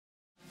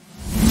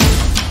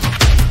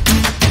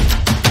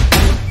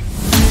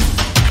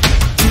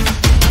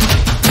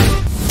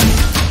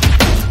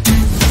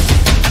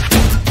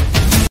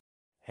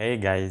Hey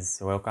guys,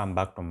 welcome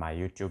back to my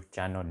YouTube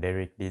channel,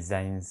 Derek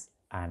Designs,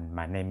 and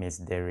my name is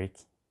Derek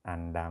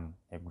and I'm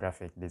a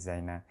graphic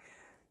designer.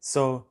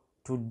 So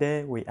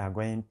today we are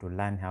going to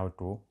learn how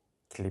to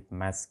clip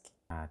mask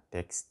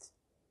text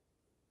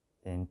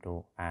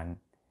into an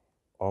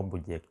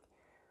object.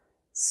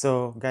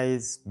 So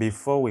guys,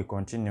 before we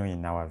continue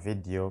in our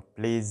video,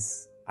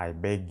 please, I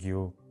beg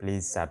you,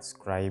 please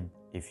subscribe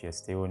if you're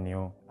still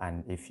new,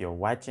 and if you're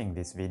watching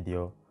this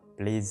video,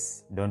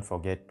 please don't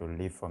forget to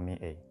leave for me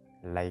a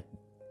like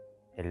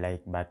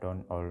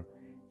button or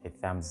a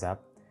thumbs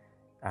up,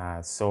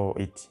 so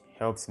it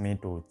helps me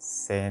to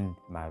send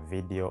my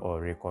video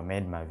or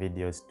recommend my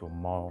videos to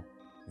more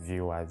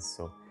viewers.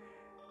 So,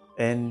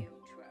 and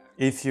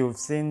if you've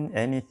seen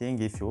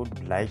anything, if you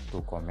would like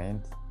to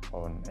comment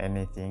on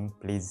anything,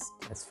 please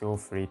just feel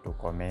free to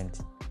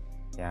comment.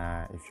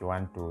 If you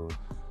want to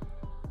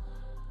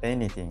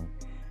anything.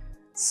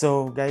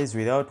 So guys,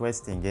 without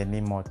wasting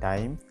any more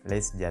time,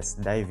 let's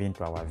just dive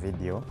into our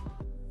video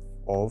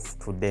of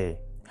today,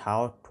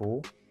 how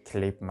to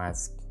clip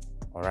mask.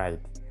 All right,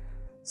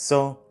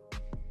 so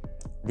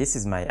this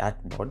is my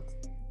artboard,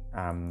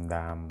 and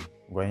I'm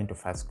going to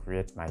first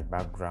create my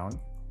background.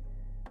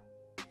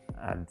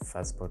 And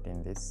first put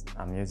in this,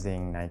 I'm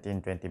using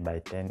 1920 by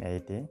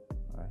 1080. All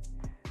right,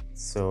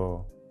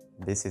 so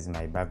this is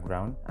my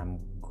background. I'm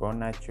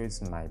gonna choose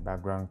my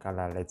background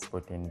color. Let's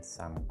put in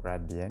some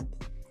gradient.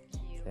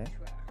 Okay, it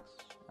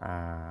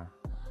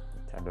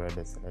had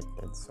already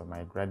selected, so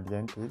my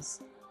gradient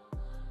is,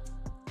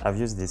 I've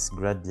used this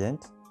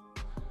gradient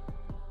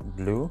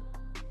blue.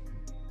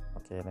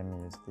 Okay, let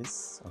me use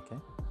this. Okay,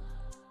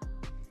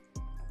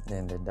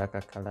 then the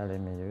darker color,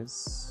 let me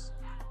use,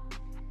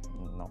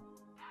 no,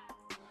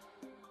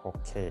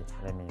 okay,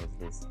 let me use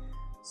this.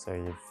 So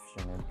if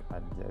you need to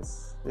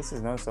adjust, this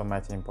is not so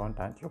much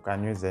important. You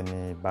can use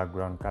any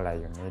background color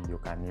you need. You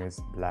can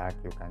use black,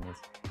 you can use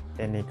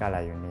any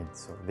color you need.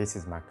 So this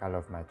is my color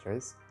of my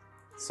choice.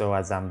 So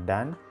as I'm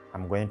done,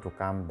 I'm going to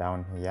come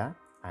down here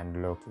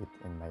and lock it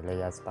in my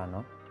layers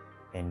panel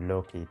and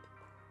lock it.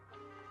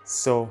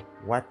 So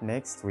what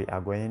next? We are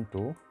going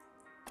to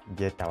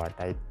get our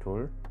type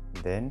tool,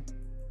 then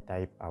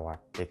type our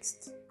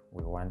text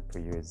we want to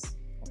use.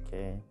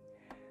 Okay,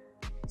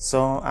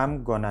 so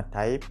I'm gonna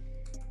type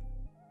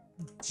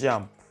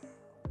jump.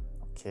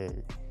 Okay,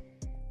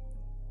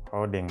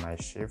 holding my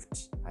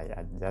shift, I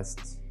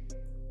adjust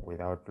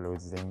without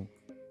losing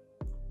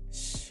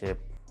shape.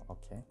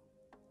 Okay,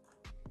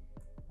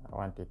 I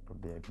want it to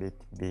be a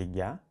bit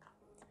bigger.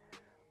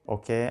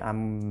 Okay,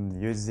 I'm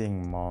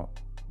using more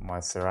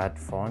Montserrat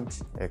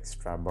font,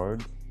 extra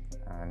bold,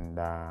 and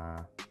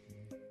the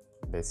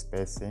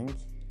spacing,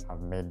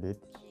 I've made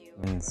it.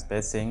 In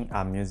spacing,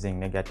 I'm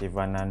using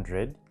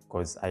 -100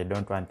 because I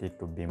don't want it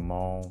to be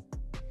more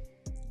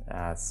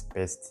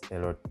spaced a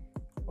lot.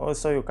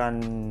 Also, you can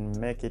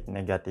make it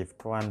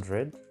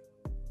 -200.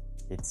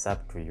 It's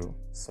up to you.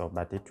 So,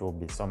 but it will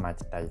be so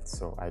much tight,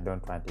 so I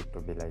don't want it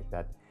to be like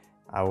that.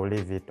 I will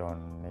leave it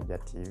on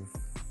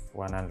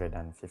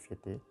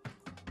 -150.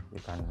 You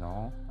can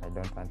know I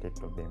don't want it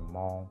to be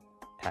more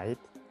tight.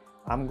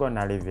 I'm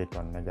gonna leave it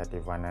on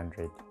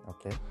 -100.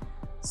 Okay,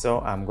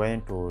 so I'm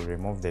going to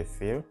remove the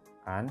fill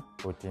and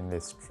put in the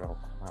stroke.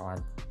 I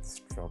want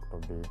stroke to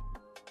be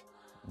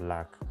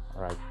black.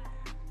 All right,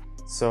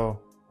 so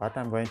what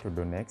I'm going to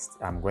do next,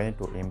 I'm going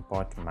to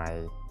import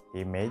my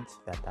image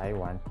that I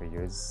want to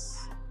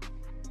use.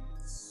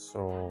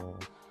 So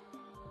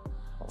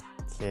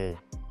okay,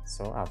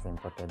 so I've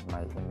imported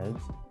my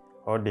image.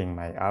 Holding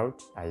my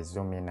Alt, I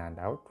zoom in and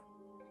out,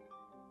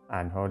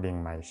 and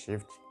holding my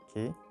Shift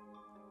key,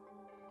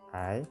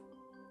 I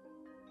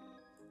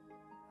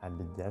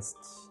adjust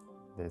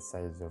the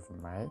size of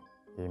my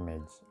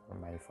image or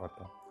my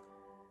photo.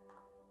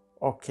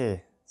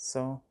 Okay,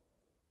 so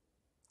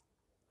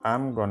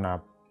I'm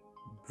gonna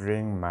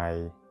bring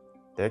my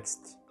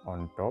text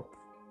on top.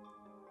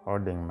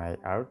 Holding my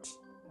Alt,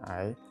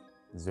 I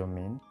zoom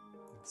in,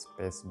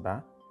 space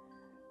bar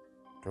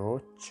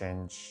to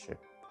change shape.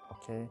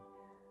 Okay,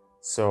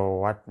 so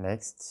what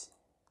next?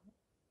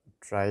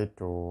 Try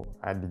to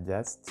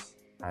adjust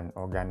and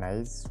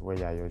organize where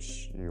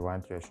you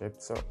want your shape.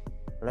 So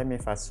let me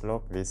first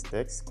lock this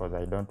text because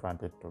I don't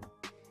want it to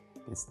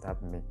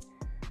disturb me.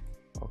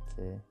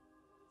 Okay,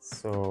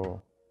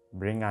 so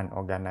bring and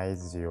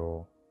organize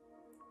your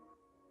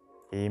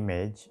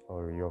image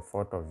or your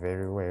photo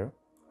very well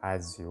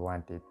as you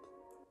want it.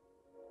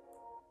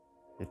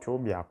 It will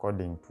be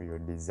according to your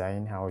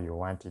design, how you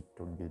want it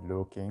to be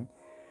looking.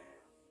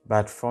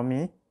 But for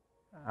me,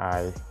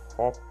 I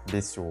hope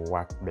this will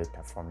work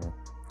better for me.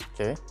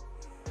 Okay,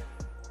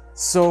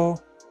 so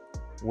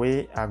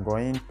we are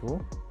going to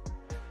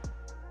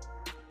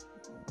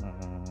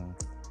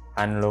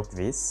unlock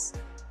this.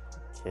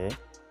 Okay,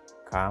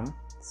 come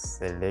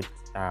select,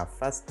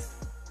 first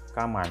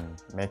come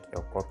and make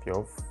a copy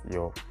of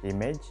your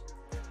image.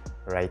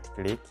 Right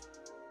click.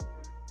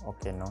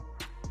 Okay, no,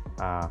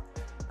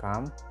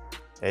 come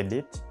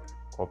edit,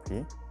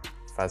 copy.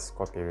 First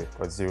copy it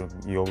because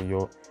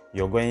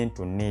you're going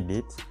to need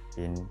it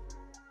in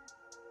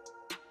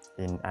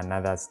in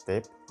another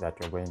step that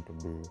you're going to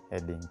be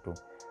heading to.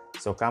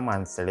 So come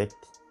and select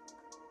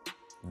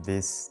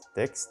this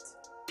text,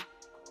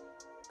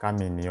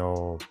 come in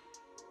your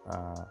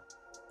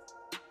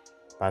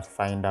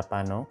Pathfinder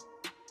panel,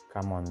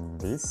 come on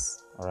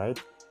this, all right,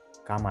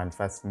 come and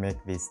first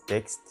make this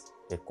text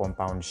a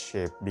compound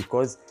shape,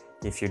 because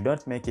if you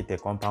don't make it a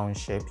compound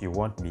shape, you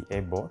won't be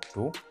able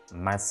to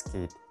mask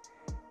it.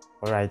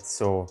 All right,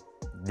 so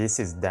this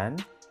is done.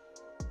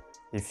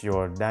 If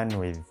you're done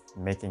with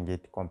making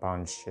it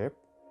compound shape,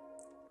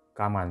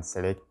 come and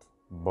select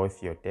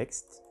both your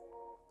text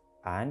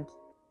and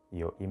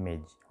your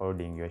image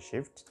holding your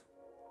shift.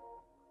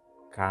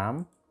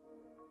 Come,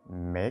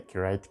 make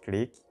right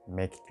click,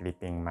 make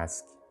clipping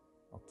mask.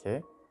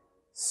 Okay,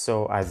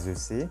 so as you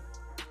see,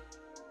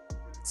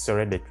 it's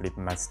already clip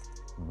mask,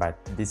 but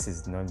this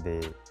is not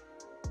the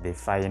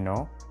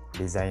final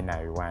design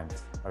I want.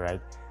 All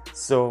right,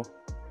 so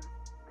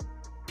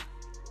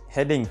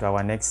heading to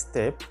our next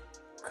step,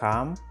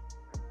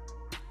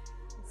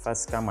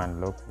 first come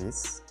and lock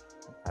this,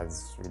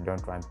 as we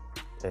don't want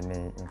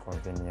any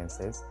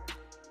inconveniences.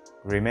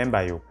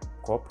 Remember, you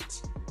copied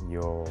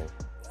your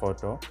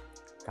photo,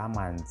 come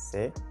and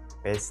say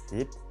paste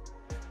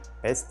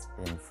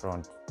in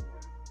front.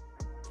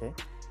 Okay,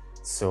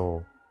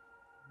 so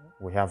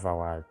we have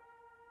our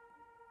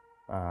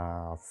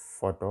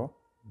photo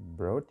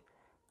brought.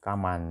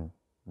 Come and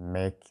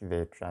make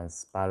the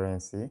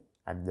transparency,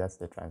 adjust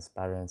the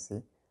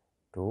transparency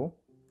to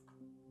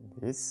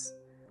this,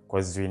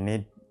 because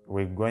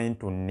we're going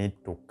to need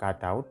to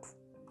cut out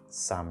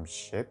some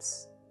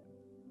shapes.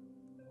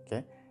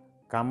 Okay,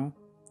 come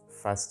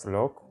first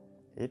lock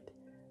it,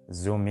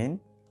 zoom in,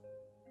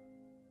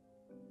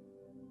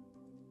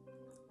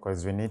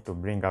 because we need to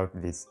bring out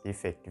this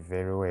effect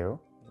very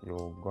well.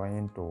 You're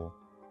going to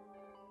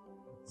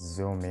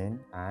zoom in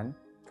and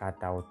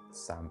cut out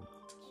some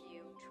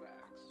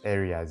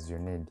areas you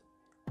need.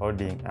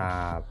 Holding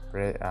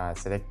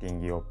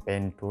selecting your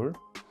pen tool,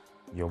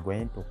 you're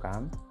going to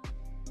come,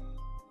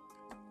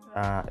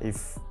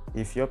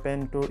 if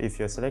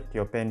you select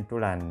your pen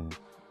tool and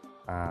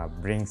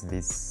brings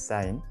this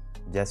sign,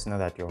 just know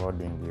that you're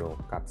holding your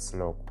caps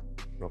lock.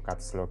 Your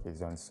caps lock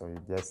is on, so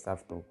you just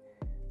have to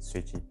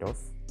switch it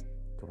off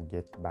to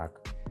get back.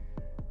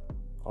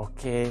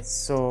 Okay,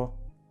 so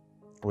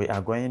we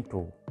are going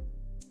to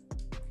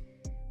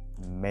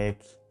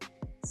make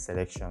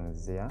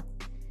selections here,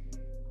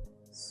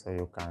 so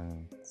you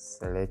can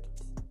select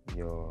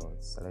your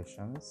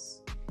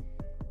selections.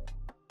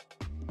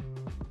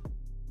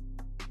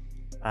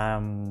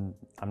 I'm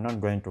not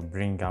going to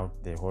bring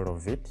out the whole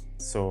of it,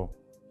 so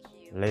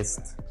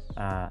let's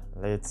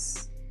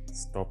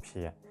stop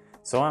here.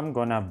 So I'm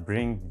gonna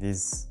bring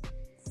these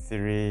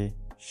 3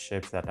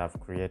 shapes that I've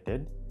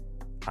created.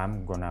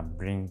 I'm gonna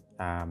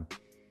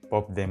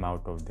pop them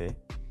out of the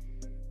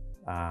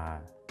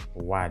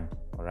Word.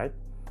 All right,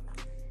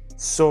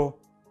 so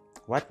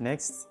what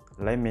next?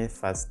 Let me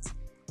first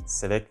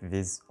select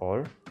these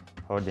all,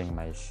 holding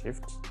my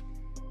shift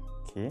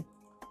key.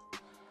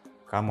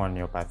 Come on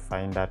your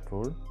Pathfinder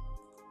tool.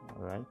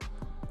 All right,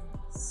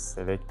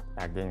 select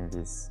again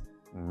this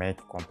make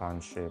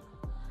compound shape.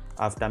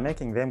 After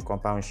making them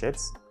compound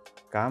shapes,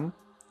 come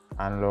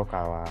unlock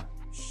our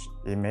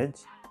image,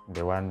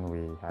 the one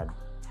we had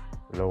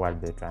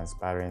lowered the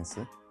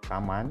transparency.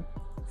 Come and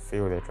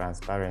fill the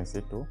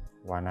transparency to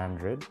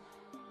 100.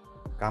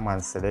 Come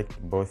and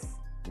select both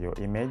your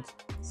image,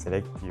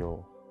 select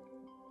your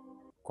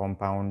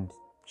compound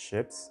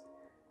shapes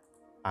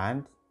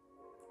and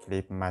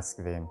clip mask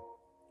them.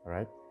 All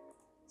right,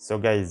 so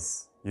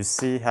guys, you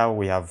see how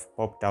we have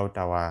popped out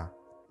our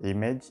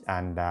image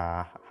and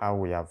how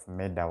we have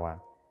made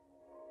our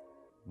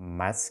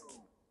mask.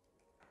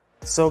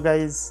 So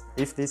guys,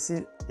 if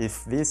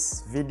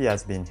this video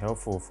has been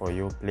helpful for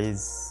you,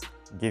 please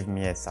give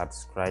me a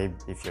subscribe.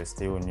 If you're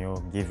still new,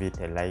 give it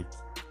a like,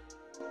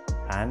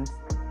 and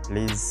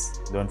please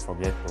don't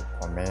forget to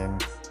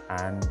comment,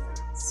 and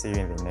see you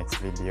in the next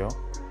video.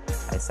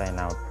 I sign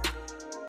out.